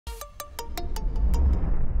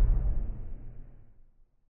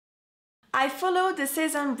I follow the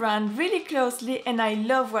Sézane brand really closely and I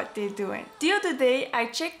love what they're doing. The other day I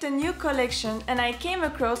checked the new collection and I came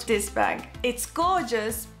across this bag. It's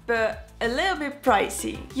gorgeous but a little bit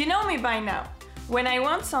pricey. You know me by now. When I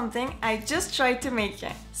want something, I just try to make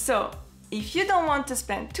it. So, if you don't want to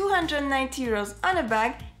spend 290 euros on a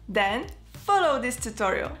bag, then follow this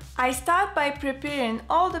tutorial. I start by preparing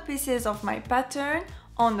all the pieces of my pattern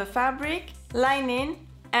on the fabric, lining,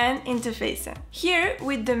 and interfacing. Here,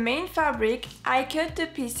 with the main fabric, I cut the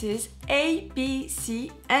pieces A, B,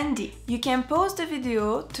 C, and D. You can pause the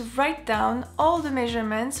video to write down all the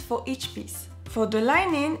measurements for each piece. For the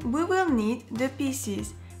lining, we will need the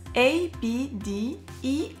pieces A, B, D,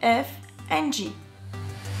 E, F, and G.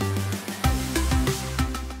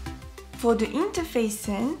 For the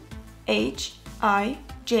interfacing, H, I,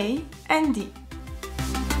 J, and D.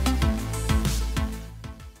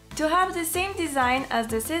 To have the same design as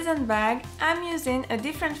the Sézane bag, I'm using a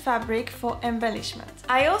different fabric for embellishment.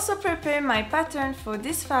 I also prepare my pattern for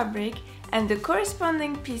this fabric and the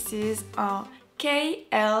corresponding pieces are K,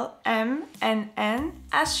 L, M, and N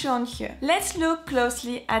as shown here. Let's look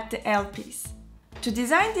closely at the L piece. To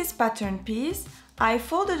design this pattern piece, I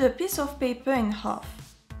folded a piece of paper in half.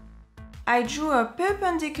 I drew a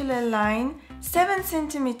perpendicular line 7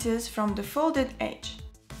 cm from the folded edge.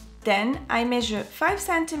 Then I measure 5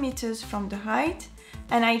 cm from the height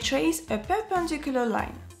and I trace a perpendicular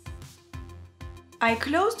line. I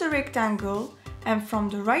close the rectangle and from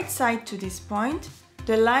the right side to this point,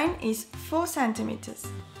 the line is 4 cm.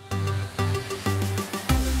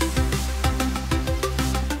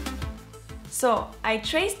 So I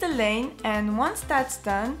trace the lane and once that's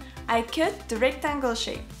done, I cut the rectangle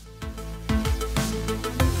shape.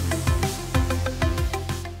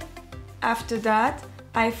 After that,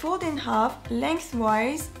 I fold in half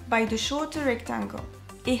lengthwise by the shorter rectangle.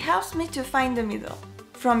 It helps me to find the middle.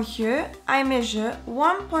 From here, I measure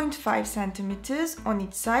 1.5 cm on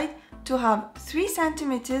each side to have 3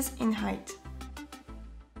 cm in height.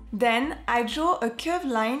 Then I draw a curved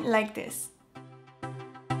line like this.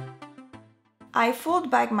 I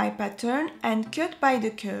fold back my pattern and cut by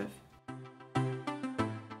the curve.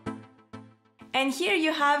 And here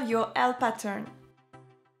you have your L pattern.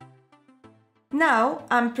 Now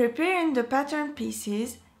I'm preparing the pattern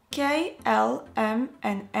pieces K, L, M,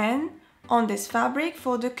 and N on this fabric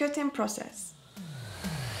for the cutting process.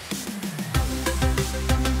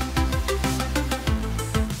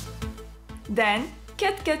 Then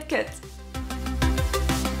cut, cut, cut.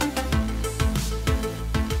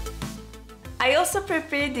 I also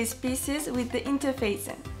prepared these pieces with the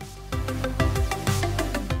interfacing.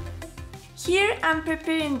 Here I'm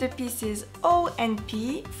preparing the pieces O and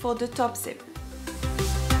P for the top zip.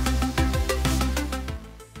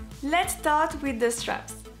 Let's start with the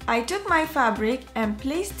straps. I took my fabric and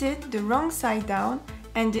placed it the wrong side down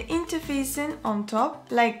and the interfacing on top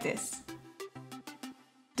like this.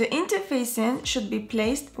 The interfacing should be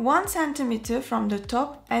placed 1 cm from the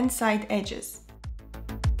top and side edges.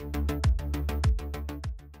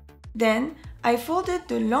 Then I folded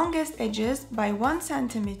the longest edges by 1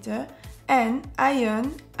 cm and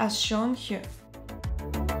iron as shown here.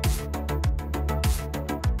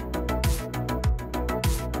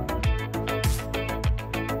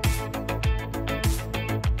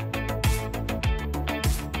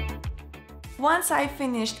 Once I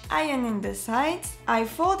finished ironing the sides, I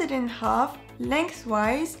folded in half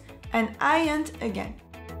lengthwise and ironed again.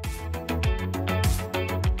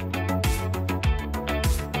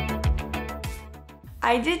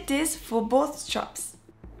 I did this for both straps.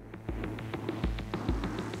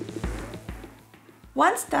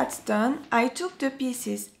 Once that's done, I took the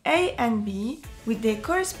pieces A and B with their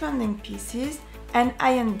corresponding pieces and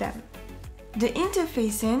ironed them. The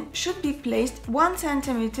interfacing should be placed 1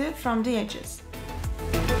 cm from the edges.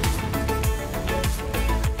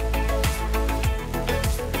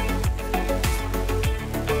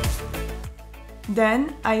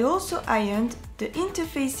 Then I also ironed the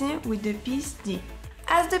interfacing with the piece D.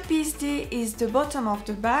 As the piece D is the bottom of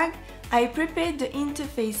the bag, I prepared the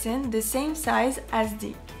interfacing the same size as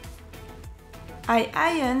D. I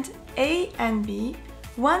ironed A and B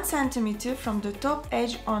 1 cm from the top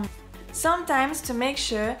edge on. Sometimes, to make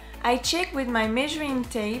sure, I check with my measuring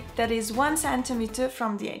tape that is 1 cm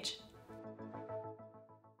from the edge.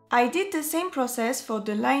 I did the same process for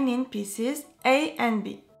the lining pieces A and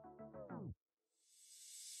B.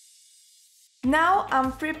 Now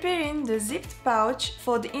I'm preparing the zipped pouch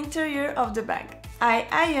for the interior of the bag. I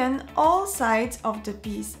iron all sides of the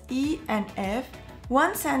piece E and F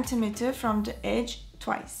 1 cm from the edge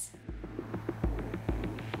twice.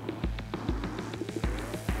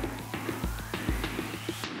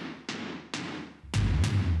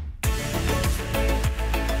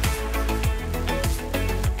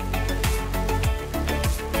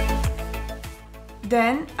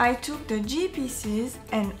 Then I took the G pieces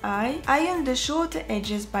and I ironed the shorter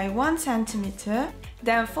edges by 1 cm,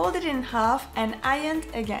 then folded in half and ironed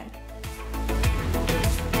again.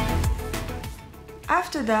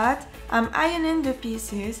 After that, I'm ironing the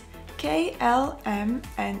pieces K, L, M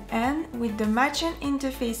and N with the matching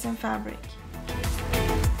interfacing fabric.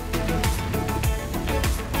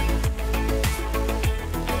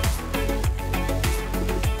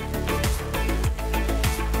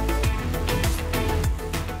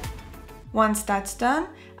 Once that's done,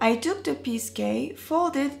 I took the piece K,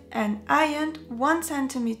 folded and ironed 1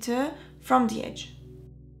 cm from the edge.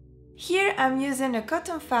 Here I'm using a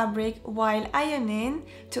cotton fabric while ironing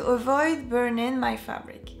to avoid burning my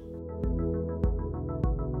fabric.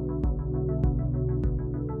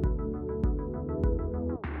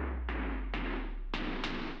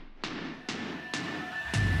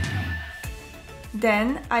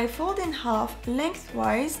 Then I fold in half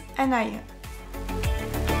lengthwise and iron.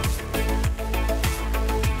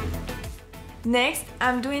 Next,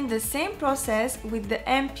 I'm doing the same process with the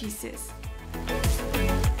M pieces.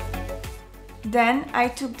 Then I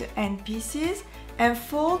took the end pieces and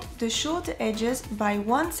fold the shorter edges by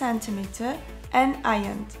 1 cm and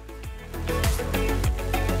ironed.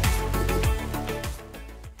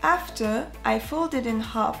 After, I folded in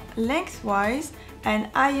half lengthwise and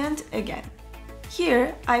ironed again.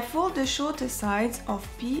 Here, I fold the shorter sides of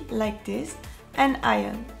P like this and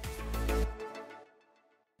iron.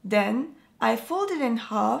 Then, I fold it in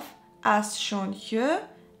half as shown here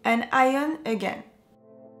and iron again.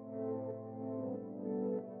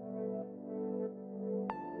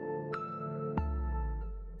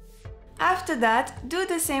 After that, do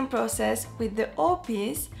the same process with the O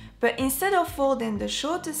piece, but instead of folding the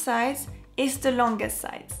shorter sides, it's the longest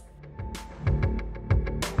sides.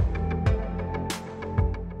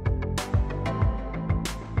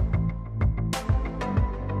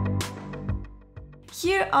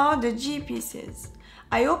 Here are the G pieces.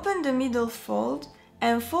 I open the middle fold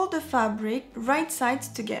and fold the fabric right sides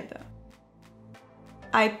together.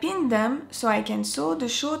 I pin them so I can sew the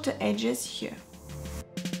shorter edges here.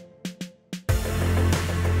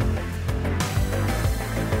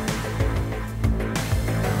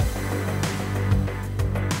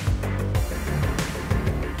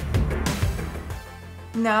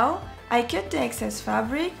 Now, I cut the excess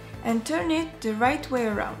fabric and turn it the right way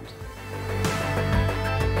around.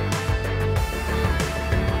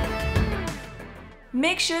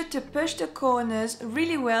 Make sure to push the corners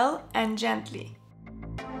really well and gently.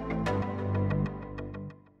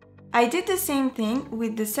 I did the same thing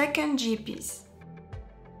with the second G piece.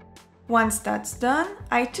 Once that's done,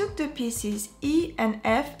 I took the pieces E and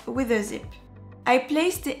F with a zip. I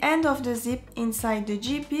placed the end of the zip inside the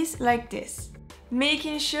G piece like this,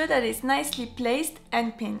 making sure that it's nicely placed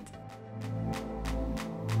and pinned.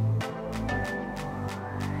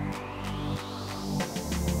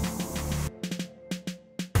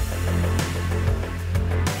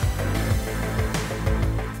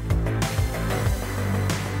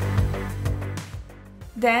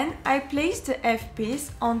 Then I place the F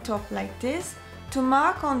piece on top like this to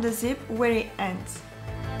mark on the zip where it ends.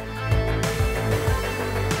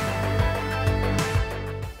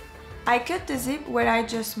 I cut the zip where I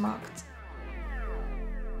just marked.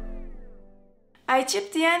 I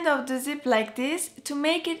chip the end of the zip like this to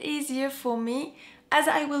make it easier for me, as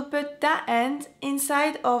I will put that end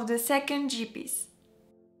inside of the second G piece.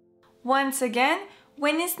 Once again,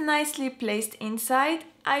 when it's nicely placed inside,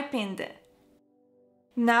 I pinned it.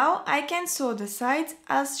 Now I can sew the sides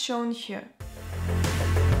as shown here.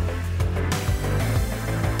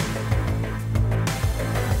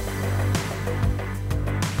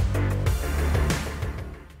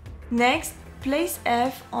 Next, place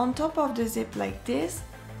F on top of the zip like this,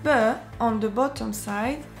 but on the bottom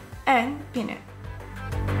side, and pin it.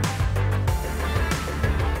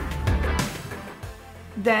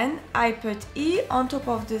 Then I put E on top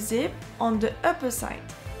of the zip on the upper side.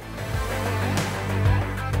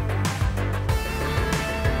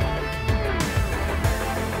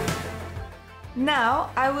 Now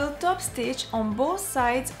I will top stitch on both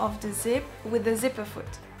sides of the zip with the zipper foot.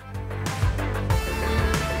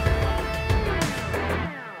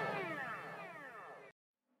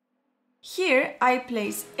 Here I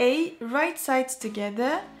place A right sides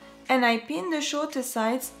together and I pin the shorter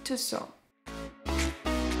sides to sew.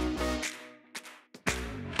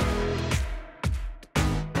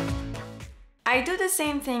 I do the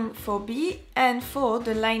same thing for B and for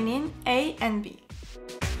the lining A and B.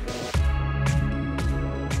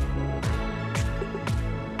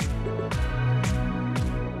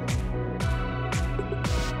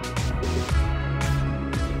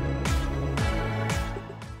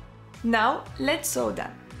 Now let's sew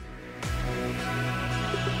them.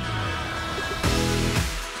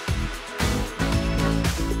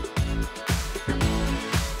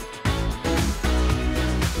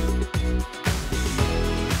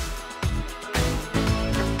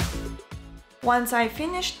 Once I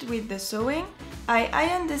finished with the sewing, I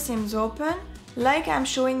iron the seams open like I'm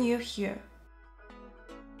showing you here.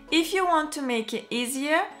 If you want to make it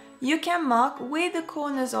easier, you can mark where the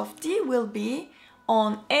corners of D will be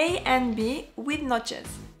on A and B with notches.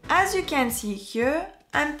 As you can see here,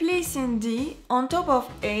 I'm placing D on top of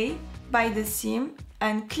A by the seam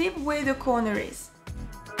and clip where the corner is.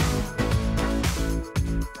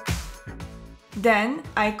 Then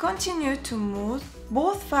I continue to move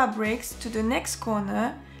both fabrics to the next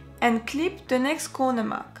corner and clip the next corner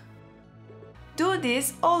mark. Do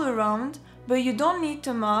this all around, but you don't need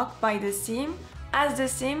to mark by the seam as the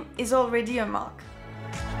seam is already a mark.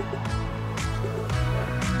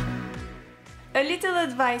 A little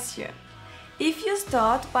advice here. If you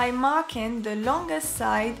start by marking the longest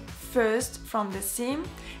side first from the seam,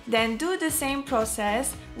 then do the same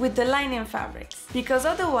process with the lining fabrics, because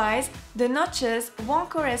otherwise the notches won't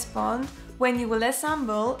correspond when you will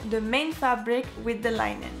assemble the main fabric with the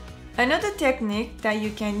lining. Another technique that you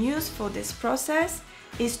can use for this process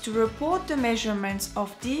is to report the measurements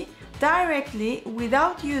of D directly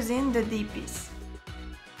without using the D piece.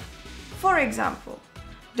 For example,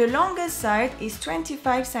 the longest side is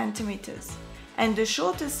 25 centimeters and the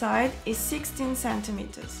shorter side is 16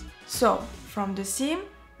 centimeters. So, from the seam,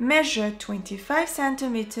 measure 25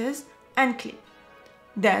 centimeters and clip.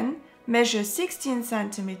 Then, measure 16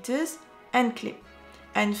 centimeters and clip.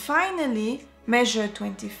 And finally, measure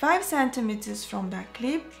 25 centimeters from that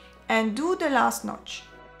clip and do the last notch.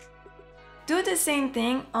 Do the same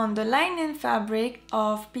thing on the lining fabric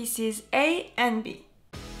of pieces A and B.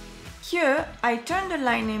 Here, I turn the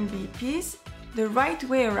lining B piece the right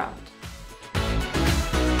way around.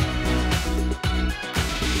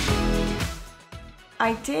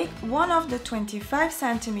 I take one of the 25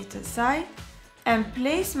 centimeter side and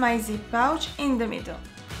place my zip pouch in the middle.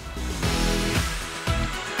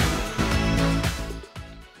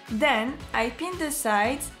 Then I pin the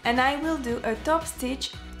sides and I will do a top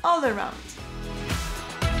stitch all around.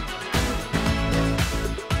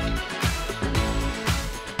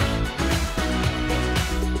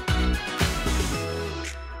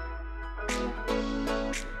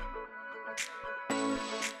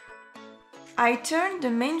 I turn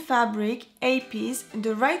the main fabric A piece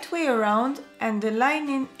the right way around and the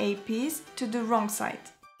lining A piece to the wrong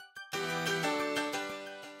side.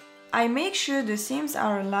 I make sure the seams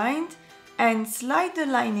are aligned and slide the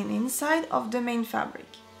lining inside of the main fabric.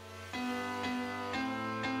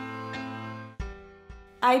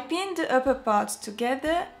 I pin the upper parts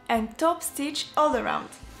together and top stitch all around.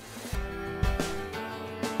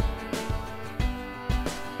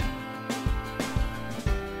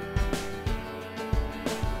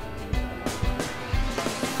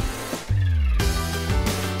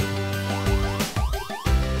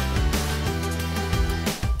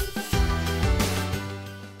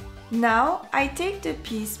 Now I take the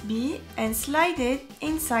piece B and slide it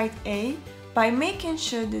inside A by making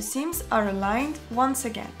sure the seams are aligned once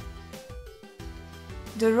again.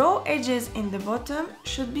 The raw edges in the bottom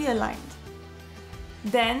should be aligned.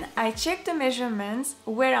 Then I check the measurements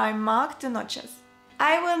where I marked the notches.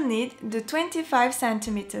 I will need the 25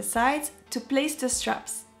 cm sides to place the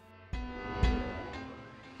straps.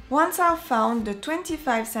 Once I've found the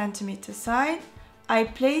 25 cm side, I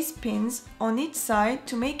place pins on each side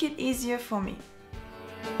to make it easier for me.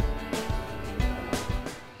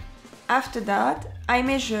 After that, I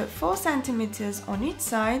measure 4 cm on each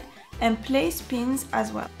side and place pins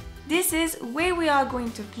as well. This is where we are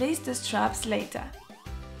going to place the straps later.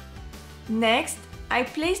 Next, I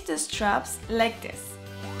place the straps like this.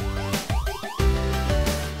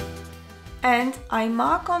 And I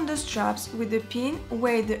mark on the straps with a pin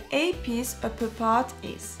where the A piece upper part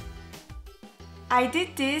is. I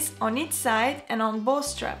did this on each side and on both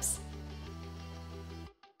straps.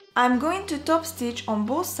 I'm going to top stitch on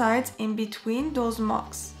both sides in between those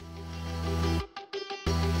marks.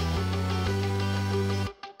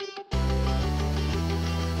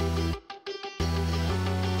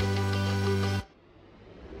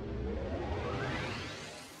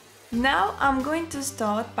 Now I'm going to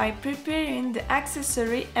start by preparing the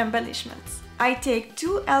accessory embellishments. I take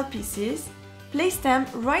 2 L pieces, place them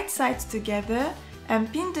right sides together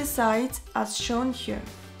and pin the sides as shown here.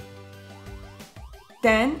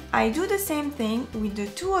 Then I do the same thing with the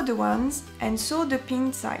 2 other ones and sew the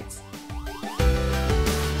pinned sides.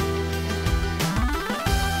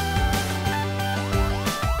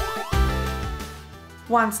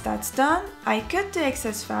 Once that's done, I cut the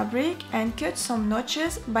excess fabric and cut some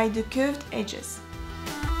notches by the curved edges.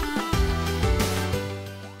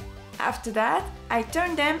 After that, I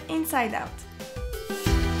turn them inside out.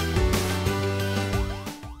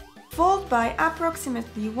 Fold by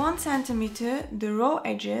approximately 1 cm the raw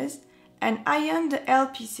edges and iron the L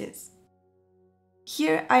pieces.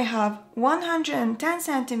 Here I have 110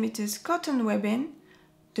 cm cotton webbing,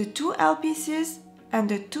 the 2 L pieces and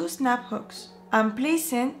the 2 snap hooks. I'm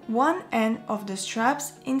placing one end of the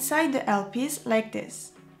straps inside the L piece like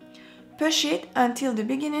this. Push it until the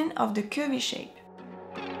beginning of the curvy shape.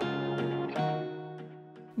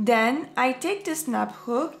 Then I take the snap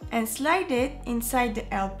hook and slide it inside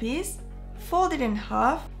the L piece, fold it in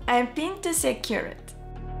half and pin to secure it.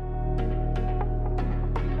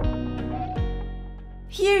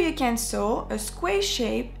 Here you can sew a square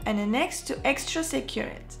shape and an X to extra secure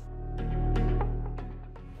it.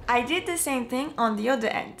 I did the same thing on the other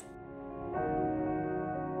end.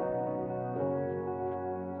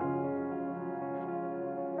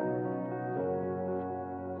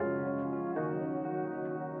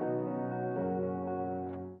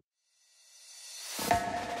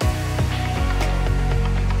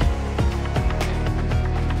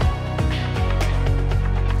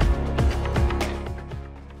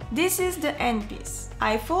 This is the end piece.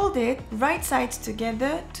 I fold it right sides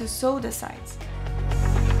together to sew the sides.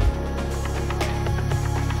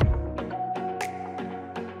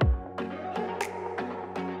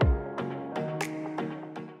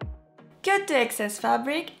 Cut the excess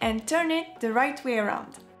fabric and turn it the right way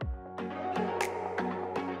around.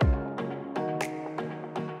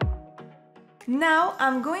 Now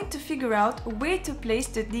I'm going to figure out where to place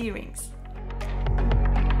the D-rings.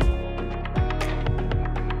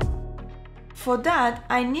 For that,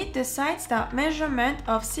 I need the side start measurement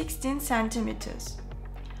of 16 cm.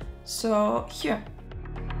 So here.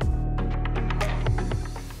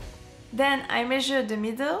 Then I measure the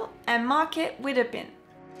middle and mark it with a pin.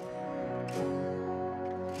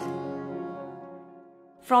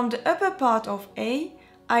 From the upper part of A,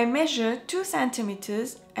 I measure 2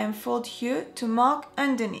 cm and fold here to mark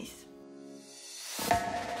underneath.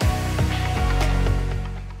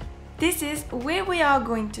 This is where we are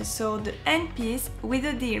going to sew the end piece with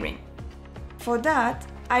a D-ring. For that,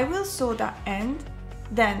 I will sew that end,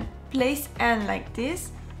 then place end like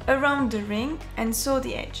this around the ring and sew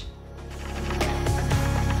the edge.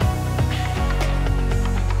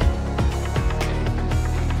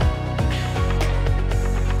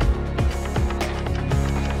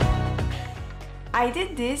 I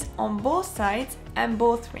did this on both sides and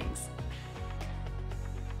both rings.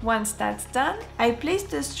 Once that's done, I place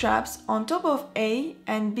the straps on top of A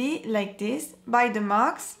and B like this by the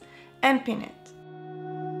marks and pin it.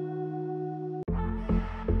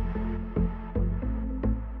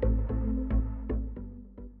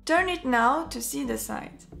 Turn it now to see the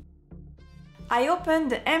side. I open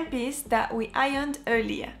the end piece that we ironed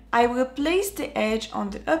earlier. I will place the edge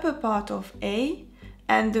on the upper part of A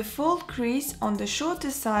and the fold crease on the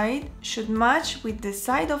shorter side should match with the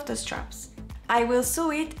side of the straps. I will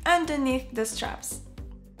sew it underneath the straps.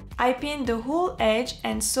 I pin the whole edge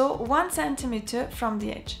and sew 1 cm from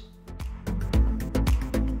the edge.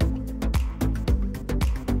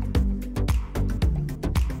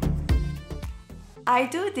 I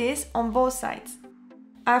do this on both sides.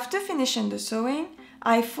 After finishing the sewing,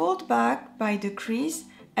 I fold back by the crease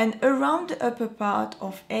and around the upper part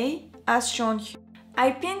of A as shown here.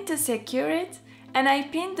 I pin to secure it and I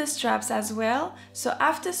pin the straps as well, so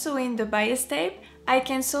after sewing the bias tape, I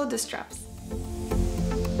can sew the straps.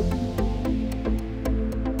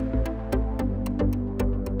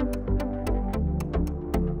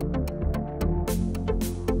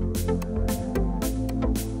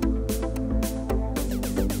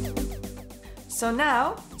 So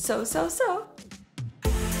now, sew.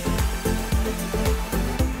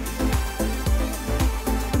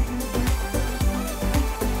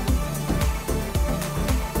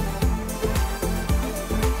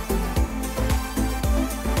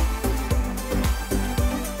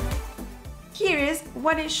 Here is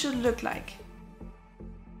what it should look like.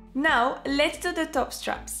 Now let's do the top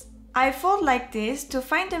straps. I fold like this to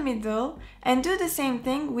find the middle and do the same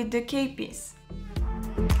thing with the K piece.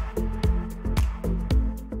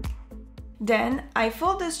 Then I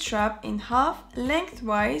fold the strap in half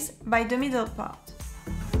lengthwise by the middle part.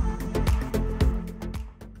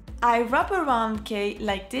 I wrap around K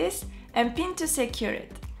like this and pin to secure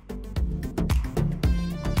it.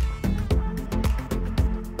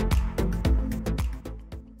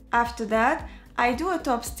 After that, I do a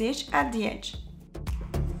top stitch at the edge.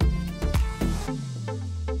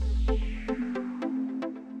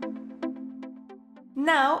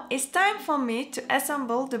 Now it's time for me to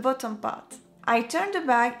assemble the bottom part. I turn the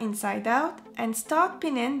bag inside out and start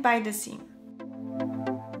pinning by the seam.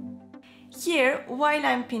 Here, while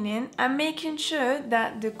I'm pinning, I'm making sure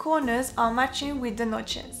that the corners are matching with the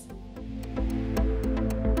notches.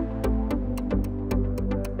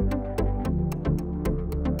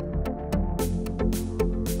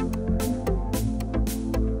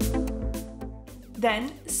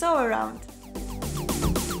 Then sew around.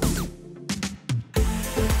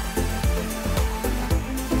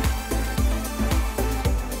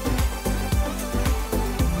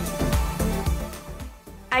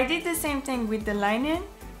 I did the same thing with the lining.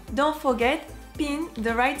 Don't forget, pin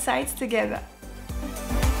the right sides together.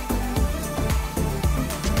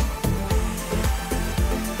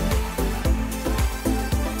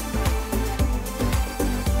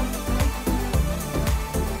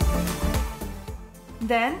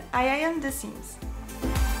 Then I iron the seams.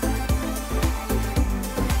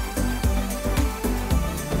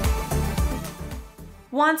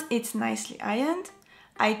 Once it's nicely ironed,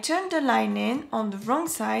 I turn the lining on the wrong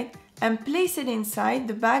side and place it inside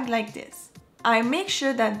the bag like this. I make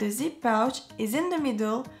sure that the zip pouch is in the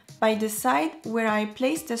middle by the side where I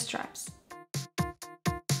place the straps.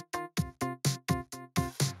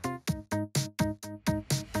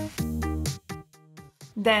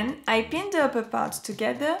 Then I pin the upper parts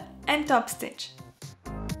together and top stitch.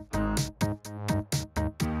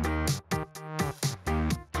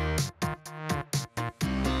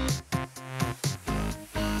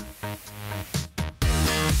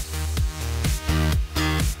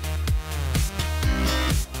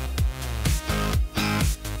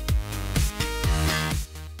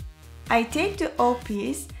 I take the O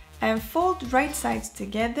piece and fold right sides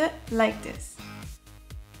together like this.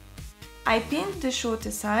 I pin the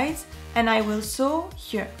shorter sides and I will sew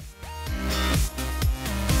here.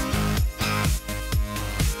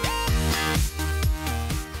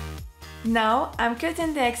 Now I'm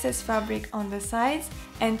cutting the excess fabric on the sides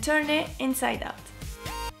and turn it inside out.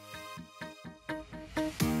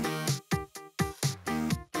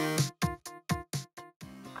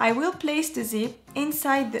 I will place the zip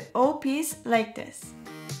inside the O piece like this.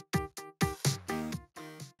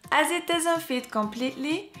 As it doesn't fit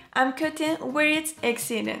completely, I'm cutting where it's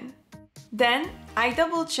exceeding. Then I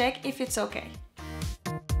double check if it's okay.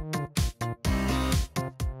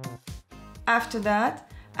 After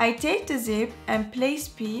that, I take the zip and place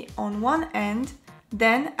P on one end,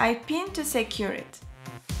 then I pin to secure it.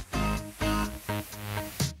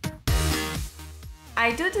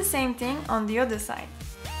 I do the same thing on the other side.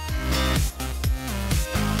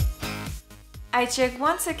 I check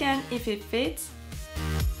once again if it fits.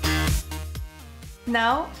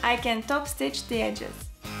 Now I can top stitch the edges.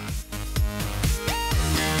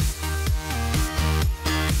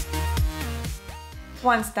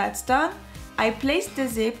 Once that's done, I place the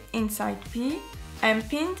zip inside P and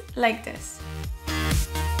pinned like this.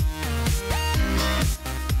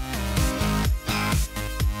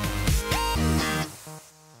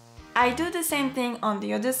 I do the same thing on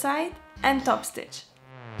the other side and top stitch.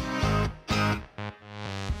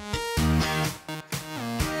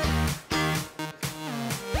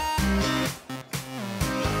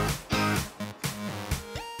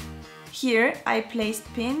 Here I placed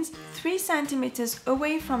pins 3 cm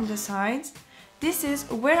away from the sides. This is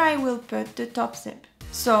where I will put the top zip.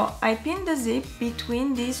 So I pin the zip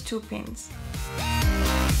between these 2 pins.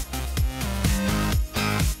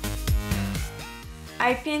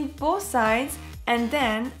 I pinned both sides and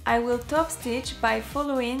then I will top stitch by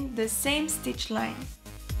following the same stitch line.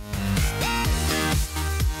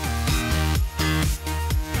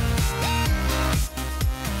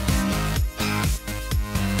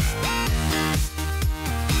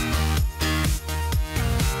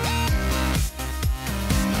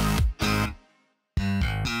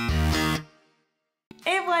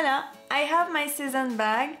 Et voilà, I have my Sézane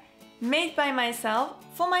bag made by myself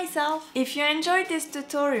for myself. If you enjoyed this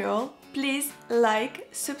tutorial, please like,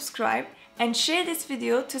 subscribe and share this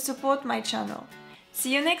video to support my channel.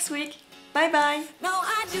 See you next week. Bye bye. No,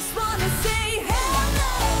 I just wanna say hey.